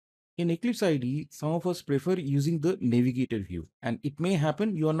In Eclipse IDE, some of us prefer using the Navigator view, and it may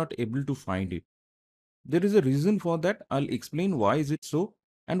happen you are not able to find it. There is a reason for that. I'll explain why is it so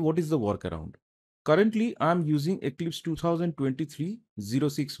and what is the workaround. Currently, I'm using Eclipse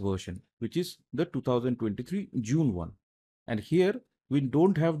 2023-06 version, which is the 2023 June one. And here we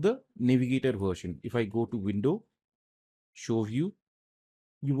don't have the Navigator version. If I go to Window, Show View,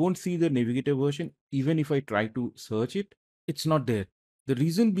 you won't see the Navigator version. Even if I try to search it, it's not there. The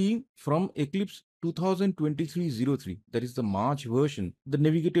reason being, from Eclipse 2023-03, that is the March version, the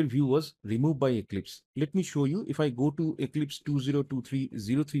Navigator view was removed by Eclipse. Let me show you. If I go to Eclipse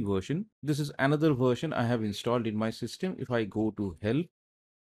 2023-03 version, this is another version I have installed in my system. If I go to Help,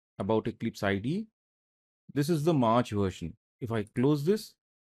 About Eclipse IDE, this is the March version. If I close this,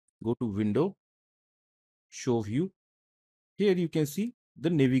 go to Window, Show View, here you can see the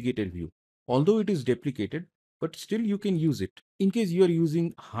Navigator view. Although it is deprecated, but still you can use it. In case you are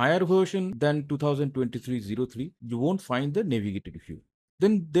using higher version than 2023-03, you won't find the Navigator view.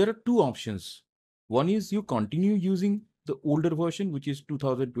 Then there are two options. One is you continue using the older version, which is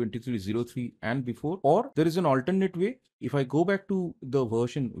 2023-03 and before, or there is an alternate way. If I go back to the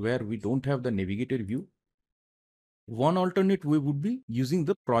version where we don't have the Navigator view, one alternate way would be using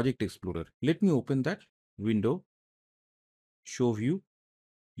the Project Explorer. Let me open that window, Show View.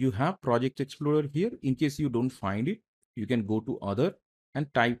 You have Project Explorer here. In case you don't find it, you can go to Other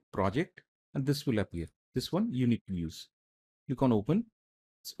and type Project, and this will appear. This one you need to use. Click on Open.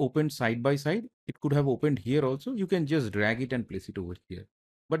 It's opened side by side. It could have opened here also. You can just drag it and place it over here.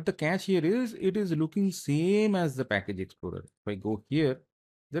 But the catch here is it is looking same as the Package Explorer. If I go here,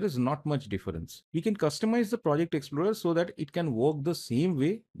 there is not much difference. We can customize the Project Explorer so that it can work the same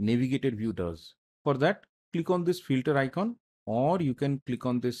way Navigator View does. For that, click on this filter icon, or you can click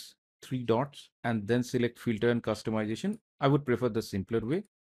on this three dots and then select filter and customization. I would prefer the simpler way.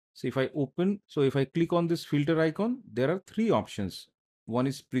 So if I click on this filter icon, there are three options. One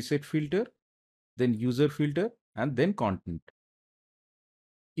is preset filter, then user filter, and then content.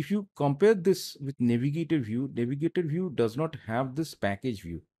 If you compare this with Navigator View does not have this package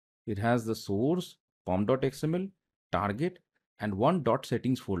view. It has the source, pom.xml, target, and one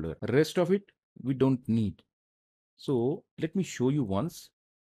 .settings folder. The rest of it we don't need. So let me show you once.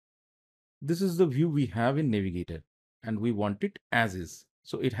 This is the view we have in Navigator, and we want it as is.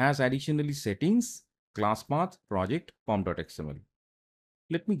 So it has additionally settings, class path, project, pom.xml.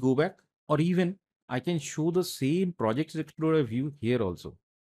 Let me go back, or even I can show the same Project Explorer view here also.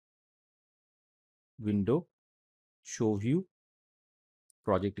 Window, Show View,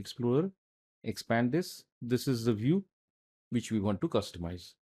 Project Explorer, expand this. This is the view which we want to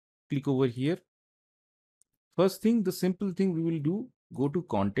customize. Click over here. First thing, the simple thing we will do, go to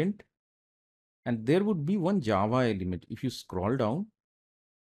Content, and there would be one Java element. If you scroll down,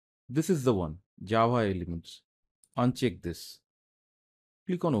 this is the one, Java elements. Uncheck this.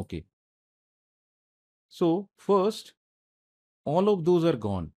 Click on OK. So first, all of those are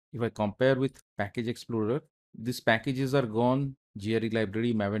gone. If I compare with Package Explorer, these packages are gone. GRE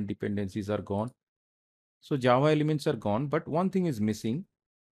library, Maven dependencies are gone. So Java elements are gone, but one thing is missing.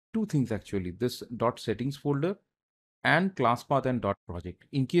 Two things actually, this .settings folder and class path and .project.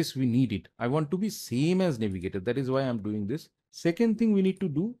 In case we need it, I want to be same as Navigator. That is why I'm doing this. Second thing we need to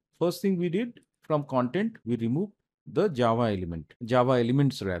do, first thing we did, from content, we removed the Java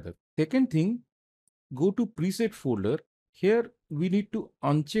elements rather. Second thing, go to preset folder. Here we need to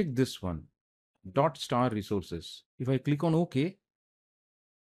uncheck this one, .star resources. If I click on OK,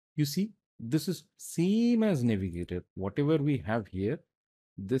 you see this is same as Navigator. Whatever we have here,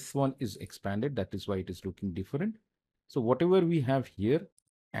 this one is expanded. That is why it is looking different. So whatever we have here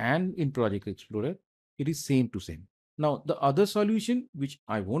and in Project Explorer, it is same to same. Now, the other solution, which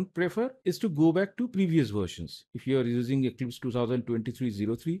I won't prefer, is to go back to previous versions. If you are using Eclipse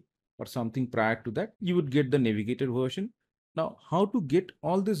 2023-03 or something prior to that, you would get the Navigator version. Now, how to get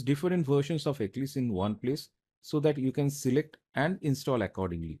all these different versions of Eclipse in one place so that you can select and install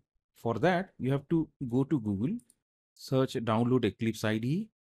accordingly? For that, you have to go to Google, search download Eclipse IDE,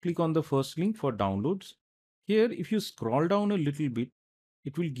 click on the first link for downloads. Here, if you scroll down a little bit,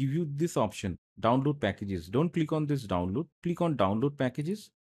 it will give you this option, download packages. Don't click on this download, click on download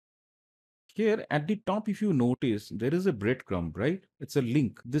packages. Here at the top, if you notice, there is a breadcrumb, right? It's a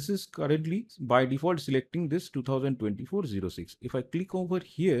link. This is currently by default selecting this 2024-06. If I click over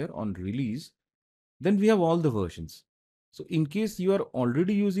here on release, then we have all the versions. So in case you are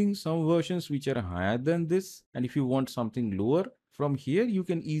already using some versions which are higher than this, and if you want something lower, from here you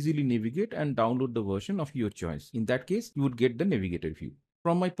can easily navigate and download the version of your choice. In that case, you would get the Navigator view.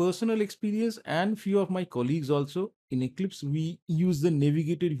 From my personal experience and few of my colleagues also, in Eclipse, we use the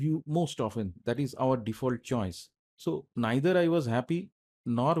Navigator view most often. That is our default choice. So neither I was happy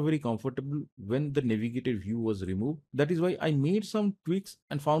nor very comfortable when the Navigator view was removed. That is why I made some tweaks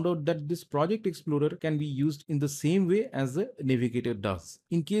and found out that this Project Explorer can be used in the same way as the Navigator does.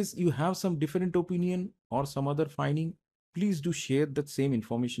 In case you have some different opinion or some other finding, please do share that same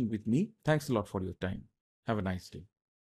information with me. Thanks a lot for your time. Have a nice day.